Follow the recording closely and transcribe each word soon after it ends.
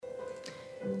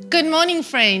Good morning,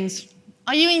 friends.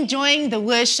 Are you enjoying the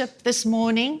worship this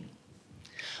morning?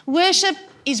 Worship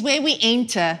is where we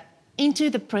enter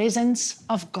into the presence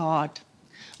of God,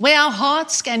 where our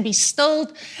hearts can be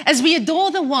stilled as we adore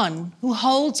the one who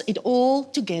holds it all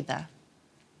together.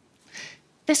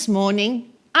 This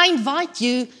morning, I invite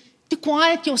you to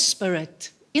quiet your spirit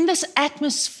in this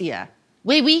atmosphere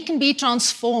where we can be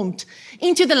transformed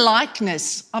into the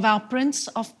likeness of our Prince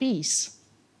of Peace,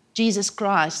 Jesus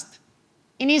Christ.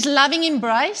 In his loving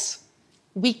embrace,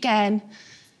 we can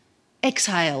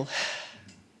exhale.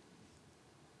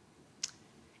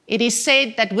 It is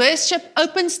said that worship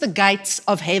opens the gates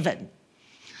of heaven.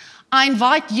 I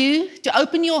invite you to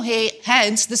open your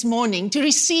hands this morning to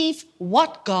receive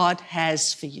what God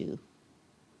has for you.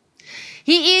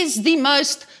 He is the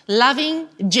most loving,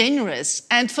 generous,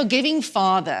 and forgiving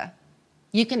Father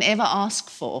you can ever ask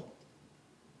for.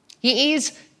 He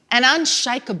is an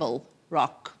unshakable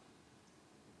rock.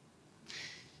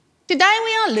 Today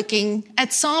we are looking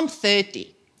at Psalm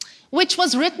 30, which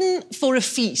was written for a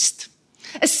feast,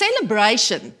 a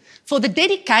celebration for the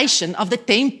dedication of the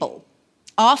temple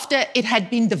after it had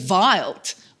been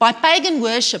defiled by pagan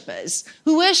worshippers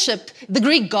who worshipped the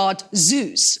Greek god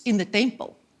Zeus in the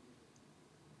temple.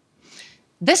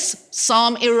 This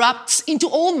psalm erupts into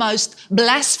almost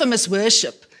blasphemous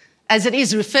worship, as it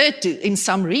is referred to in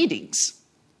some readings.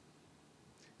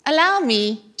 Allow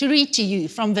me to read to you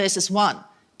from verses 1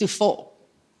 to 4.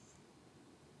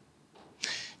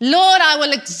 Lord, I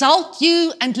will exalt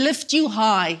you and lift you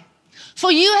high,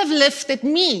 for you have lifted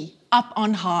me up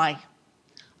on high.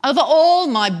 Over all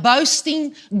my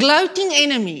boasting, gloating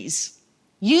enemies,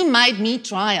 you made me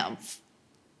triumph.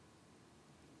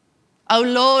 O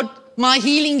Lord, my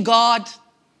healing God,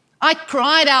 I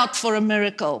cried out for a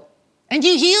miracle, and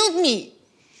you healed me.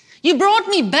 You brought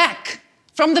me back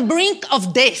from the brink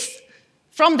of death,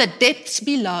 from the depths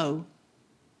below.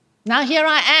 Now here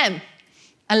I am,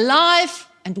 alive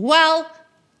and well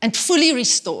and fully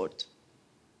restored.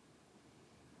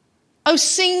 Oh,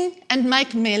 sing and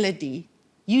make melody,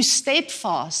 you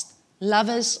steadfast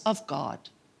lovers of God.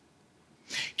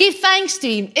 Give thanks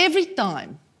to him every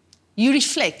time you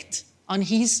reflect on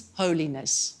his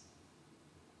holiness.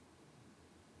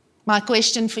 My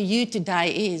question for you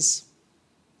today is,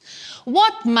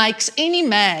 what makes any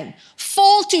man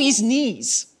fall to his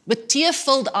knees with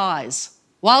tear-filled eyes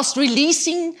whilst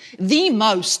releasing the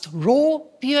most raw,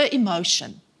 pure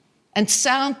emotion and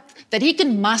sound that he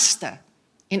can muster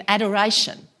in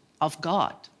adoration of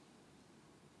God?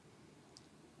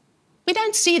 We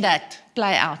don't see that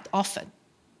play out often.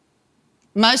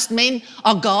 Most men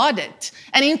are guarded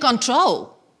and in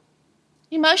control.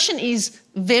 Emotion is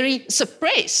very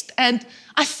suppressed, and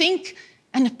I think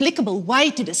an applicable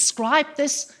way to describe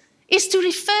this is to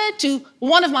refer to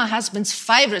one of my husband's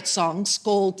favorite songs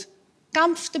called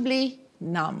Comfortably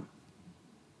Numb.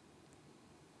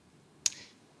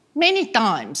 Many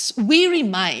times we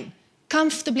remain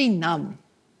comfortably numb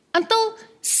until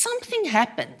something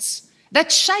happens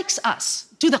that shakes us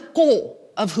to the core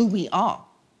of who we are.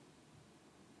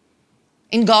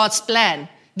 In God's plan,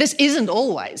 this isn't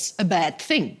always a bad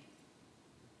thing,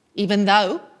 even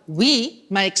though we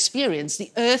may experience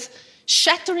the earth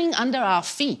shattering under our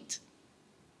feet.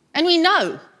 And we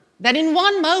know that in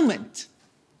one moment,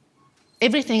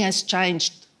 everything has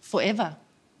changed forever.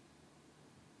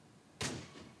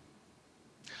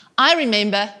 I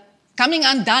remember coming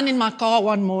undone in my car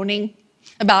one morning,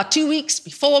 about 2 weeks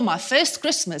before my first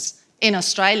Christmas in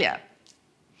Australia.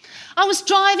 I was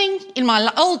driving in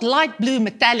my old light blue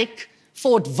metallic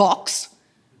Ford Vox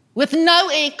with no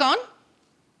aircon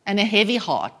and a heavy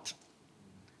heart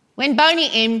when Boney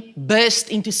M burst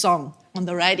into song on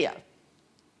the radio.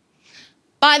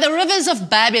 By the rivers of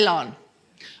Babylon,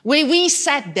 where we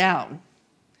sat down,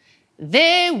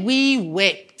 there we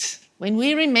wept when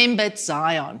we remembered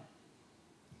Zion.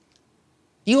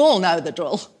 You all know the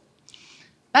drill.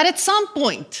 But at some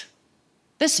point,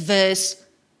 this verse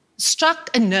struck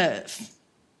a nerve.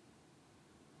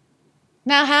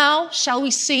 Now how shall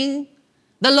we sing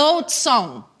the Lord's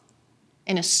song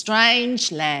in a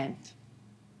strange land?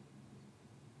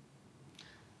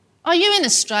 Are you in a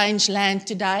strange land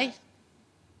today?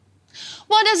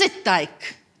 What does it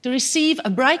take to receive a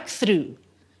breakthrough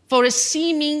for a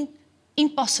seeming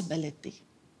impossibility?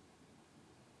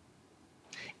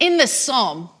 In this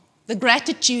psalm, the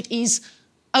gratitude is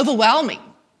overwhelming.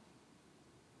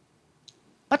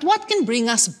 But what can bring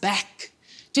us back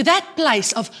to that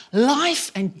place of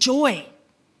life and joy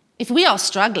if we are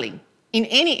struggling in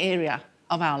any area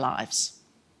of our lives?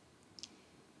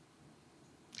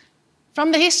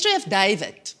 From the history of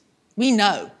David, we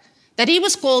know that he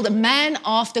was called a man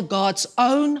after God's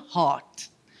own heart,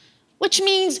 which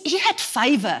means he had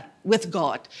favor with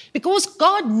God because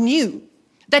God knew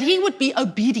that he would be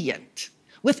obedient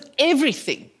with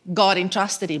everything God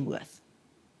entrusted him with.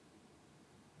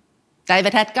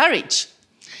 David had courage,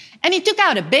 and he took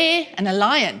out a bear and a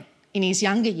lion in his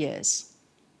younger years.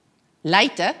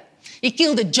 Later, he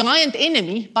killed a giant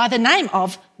enemy by the name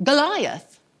of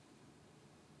Goliath.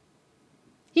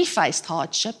 He faced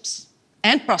hardships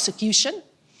and prosecution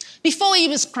before he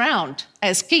was crowned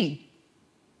as king.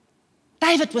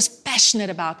 David was passionate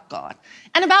about God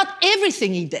and about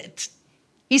everything he did.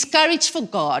 His courage for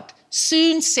God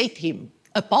soon set him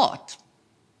apart.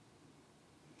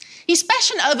 His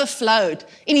passion overflowed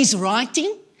in his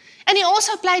writing, and he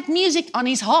also played music on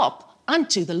his harp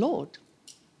unto the Lord.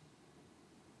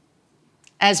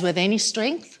 As with any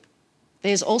strength,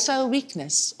 there's also a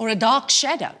weakness or a dark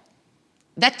shadow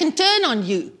that can turn on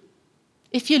you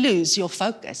if you lose your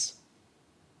focus.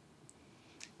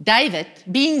 David,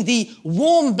 being the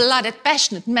warm-blooded,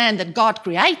 passionate man that God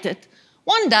created,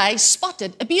 one day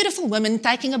spotted a beautiful woman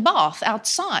taking a bath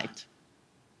outside.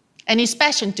 And his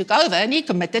passion took over and he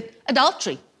committed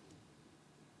adultery.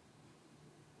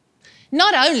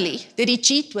 Not only did he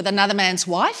cheat with another man's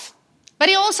wife, but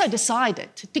he also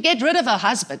decided to get rid of her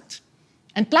husband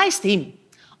and placed him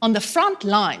on the front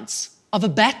lines of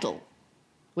a battle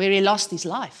where he lost his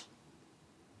life.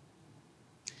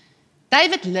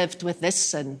 David lived with this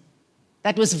sin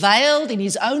that was veiled in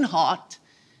his own heart,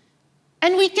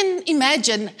 and we can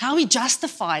imagine how he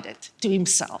justified it to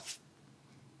himself.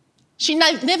 She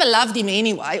never loved him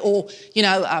anyway, or,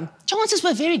 chances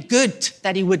were very good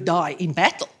that he would die in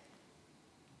battle.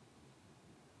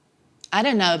 I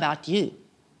don't know about you,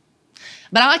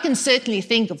 but I can certainly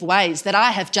think of ways that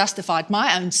I have justified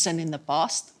my own sin in the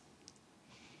past.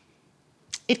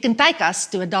 It can take us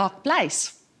to a dark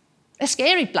place, a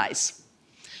scary place,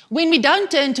 when we don't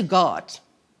turn to God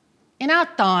in our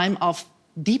time of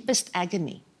deepest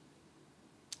agony.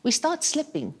 We start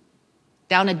slipping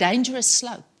down a dangerous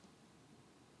slope.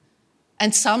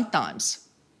 And sometimes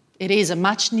it is a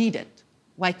much-needed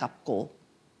wake-up call.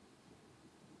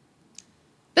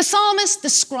 The psalmist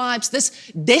describes this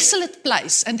desolate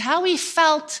place and how he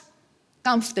felt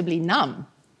comfortably numb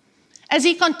as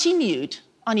he continued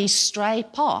on his stray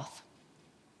path.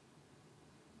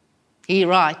 He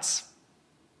writes,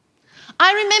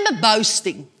 "I remember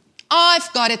boasting,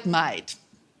 I've got it made.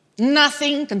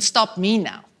 Nothing can stop me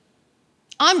now.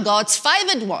 I'm God's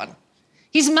favored one.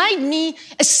 He's made me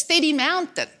a steady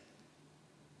mountain."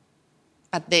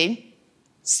 But then,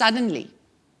 suddenly,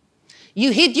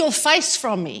 you hid your face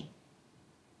from me.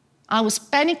 I was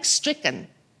panic-stricken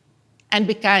and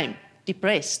became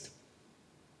depressed.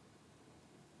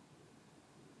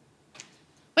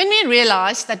 When we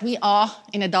realize that we are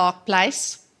in a dark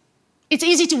place, it's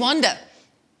easy to wonder,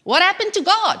 what happened to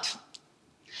God?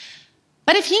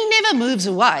 But if he never moves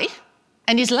away,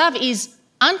 and his love is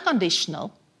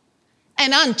unconditional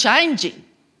and unchanging,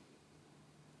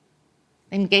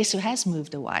 then guess who has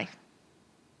moved away?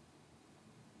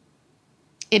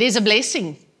 It is a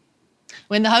blessing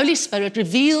when the Holy Spirit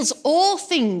reveals all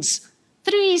things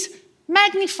through his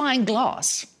magnifying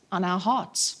glass on our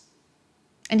hearts.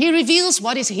 And he reveals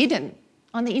what is hidden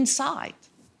on the inside.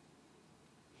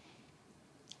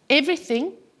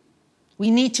 Everything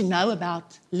we need to know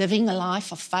about living a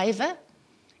life of favor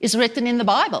is written in the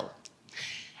Bible.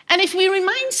 And if we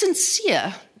remain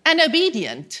sincere and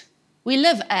obedient, we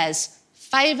live as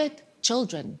favored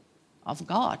children of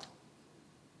God.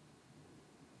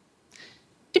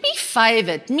 To be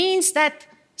favored means that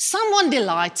someone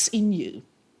delights in you,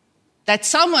 that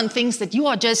someone thinks that you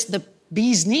are just the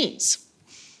bee's knees.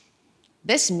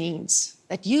 This means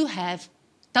that you have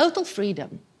total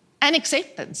freedom and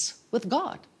acceptance with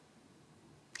God.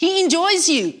 He enjoys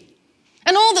you,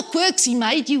 and all the quirks he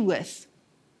made you with,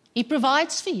 he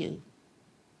provides for you.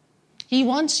 He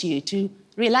wants you to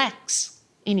relax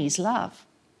in his love.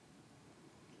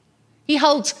 He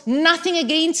holds nothing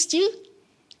against you,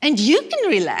 and you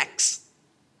can relax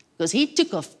because he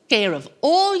took care of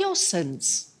all your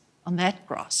sins on that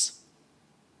cross.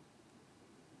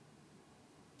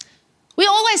 We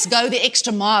always go the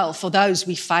extra mile for those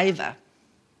we favor.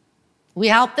 We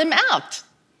help them out.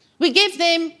 We give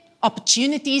them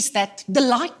opportunities that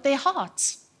delight their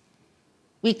hearts.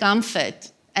 We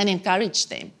comfort and encourage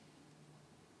them.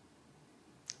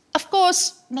 Of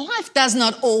course, life does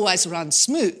not always run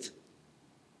smooth.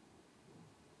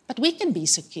 But we can be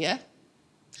secure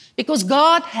because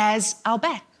God has our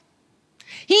back.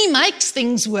 He makes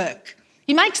things work.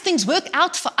 He makes things work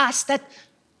out for us that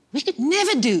we could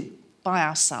never do by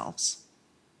ourselves.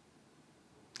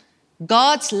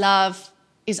 God's love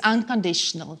is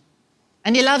unconditional,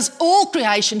 and He loves all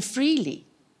creation freely.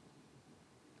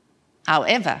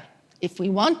 However, if we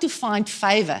want to find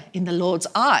favor in the Lord's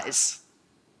eyes,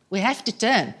 we have to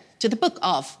turn to the book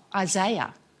of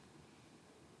Isaiah.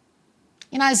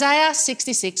 In Isaiah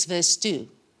 66, verse 2,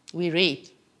 we read,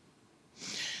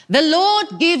 "The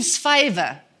Lord gives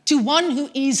favor to one who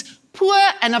is poor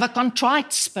and of a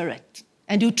contrite spirit,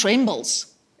 and who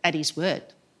trembles at His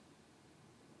word."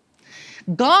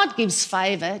 God gives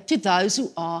favor to those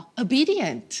who are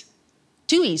obedient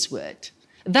to His word,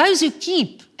 those who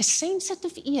keep a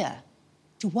sensitive ear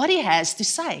to what He has to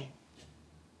say.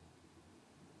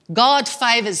 God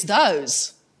favors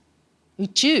those who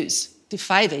choose to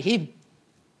favor Him.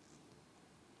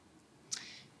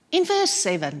 In verse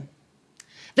 7,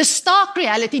 the stark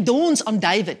reality dawns on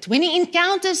David when he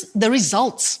encounters the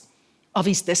results of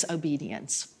his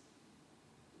disobedience.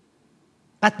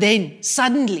 "But then,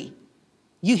 suddenly,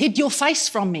 you hid your face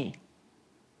from me."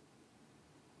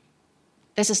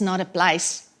 This is not a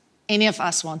place any of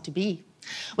us want to be,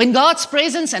 when God's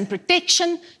presence and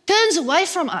protection turns away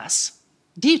from us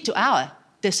due to our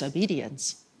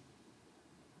disobedience.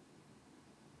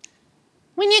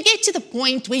 When you get to the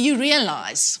point where you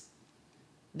realize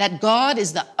that God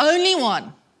is the only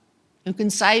one who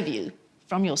can save you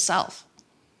from yourself,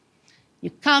 you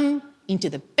come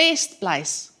into the best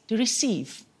place to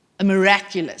receive a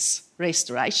miraculous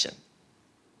restoration.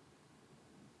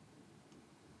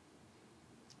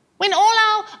 When all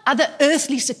our other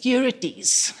earthly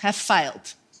securities have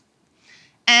failed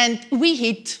and we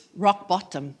hit rock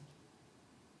bottom,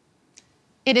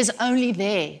 it is only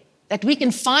there that we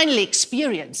can finally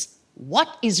experience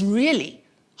what is really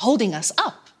holding us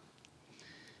up.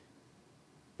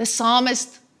 The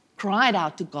psalmist cried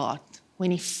out to God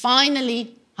when he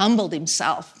finally humbled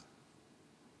himself.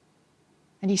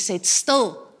 And he said,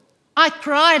 "Still, I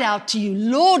cried out to you,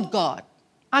 Lord God.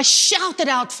 I shouted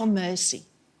out for mercy,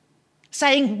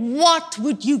 saying, 'What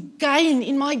would you gain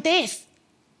in my death?'"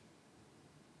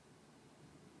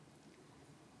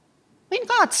 When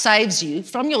God saves you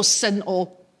from your sin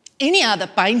or any other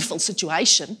painful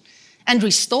situation and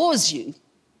restores you,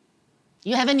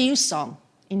 you have a new song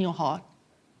in your heart,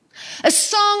 a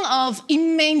song of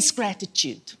immense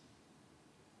gratitude.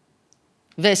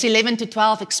 Verse 11 to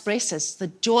 12 expresses the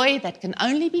joy that can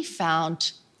only be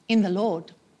found in the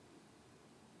Lord.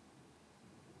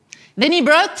 "Then He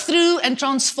broke through and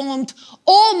transformed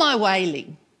all my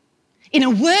wailing in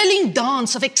a whirling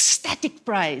dance of ecstatic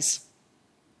praise.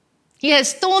 He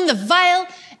has torn the veil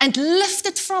and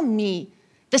lifted from me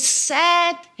the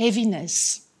sad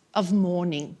heaviness of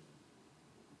mourning.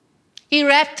 He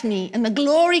wrapped me in the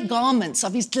glory garments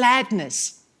of His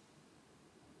gladness.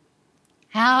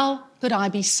 How could I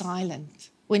be silent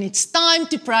when it's time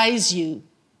to praise you?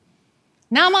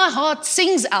 Now my heart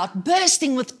sings out,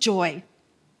 bursting with joy,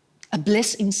 a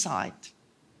bliss inside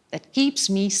that keeps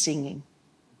me singing.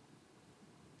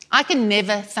 I can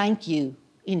never thank you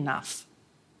enough."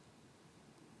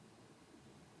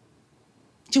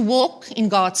 To walk in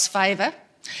God's favor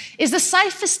is the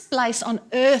safest place on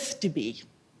earth to be.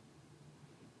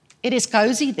 It is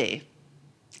cozy there.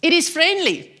 It is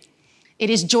friendly. It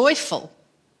is joyful.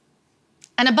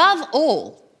 And above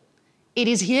all, it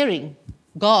is hearing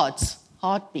God's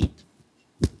heartbeat.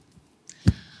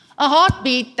 A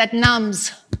heartbeat that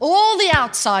numbs all the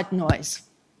outside noise.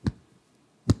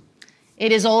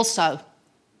 It is also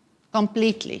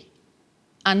completely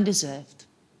undeserved.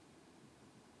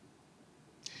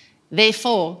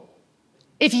 Therefore,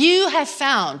 if you have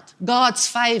found God's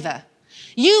favor,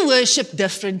 you worship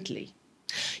differently.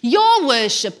 Your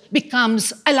worship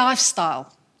becomes a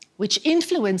lifestyle which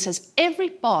influences every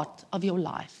part of your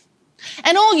life.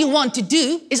 And all you want to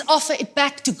do is offer it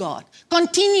back to God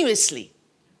continuously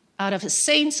out of a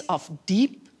sense of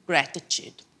deep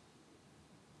gratitude.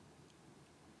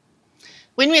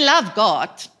 When we love God,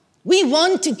 we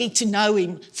want to get to know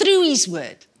Him through His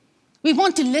word. We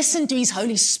want to listen to His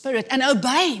Holy Spirit and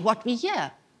obey what we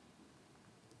hear.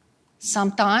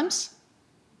 Sometimes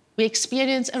we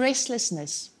experience a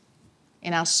restlessness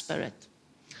in our spirit,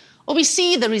 or we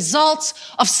see the results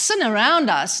of sin around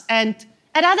us, and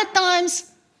at other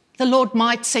times the Lord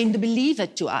might send a believer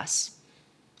to us,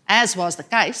 as was the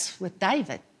case with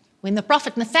David, when the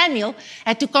prophet Nathanael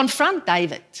had to confront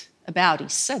David about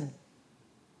his sin.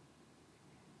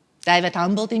 David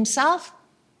humbled himself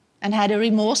and had a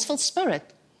remorseful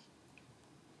spirit.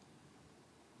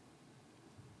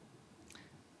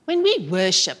 When we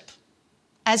worship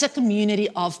as a community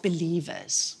of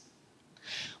believers,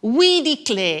 we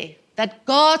declare that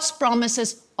God's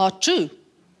promises are true.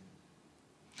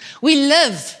 We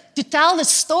live to to tell the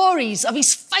stories of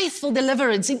his faithful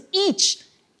deliverance in each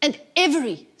and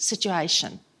every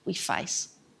situation we face.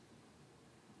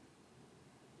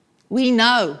 We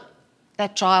know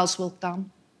that trials will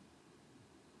come.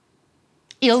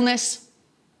 Illness,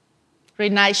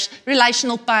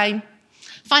 relational pain,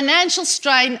 financial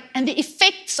strain, and the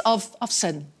effects of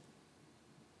sin.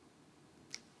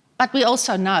 But we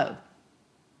also know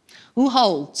who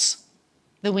holds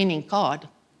the winning card.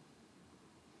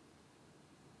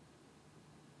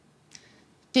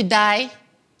 Today,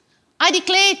 I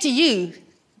declare to you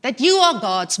that you are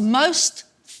God's most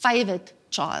favored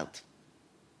child.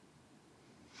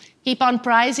 Keep on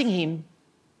praising him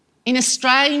in a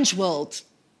strange world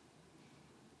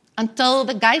until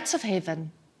the gates of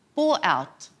heaven pour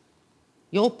out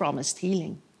your promised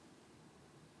healing.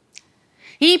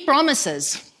 He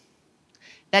promises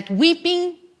that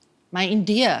weeping may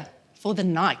endure for the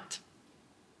night,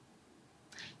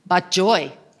 but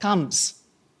joy comes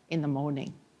in the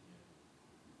morning.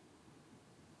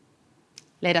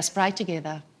 Let us pray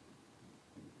together.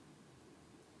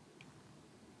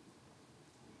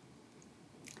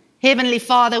 Heavenly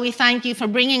Father, we thank you for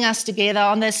bringing us together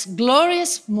on this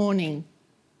glorious morning.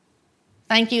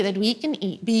 Thank you that we can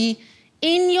be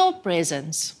in your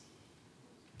presence,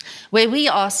 where we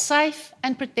are safe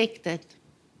and protected.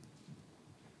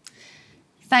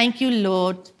 Thank you,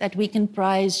 Lord, that we can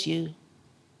praise you.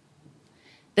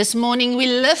 This morning we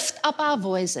lift up our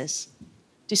voices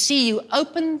to see you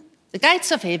open the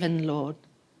gates of heaven, Lord,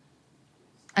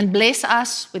 and bless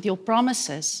us with your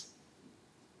promises.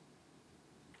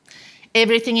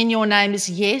 Everything in your name is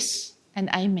yes and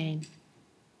amen.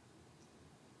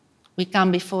 We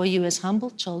come before you as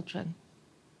humble children.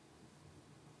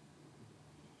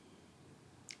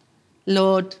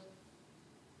 Lord,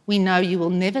 we know you will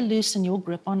never loosen your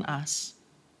grip on us.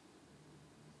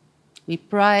 We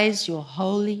praise your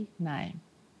holy name.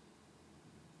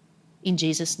 In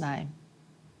Jesus' name,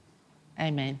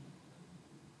 amen.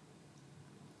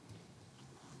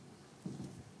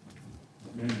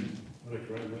 Amen. What a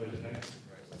great word, thanks.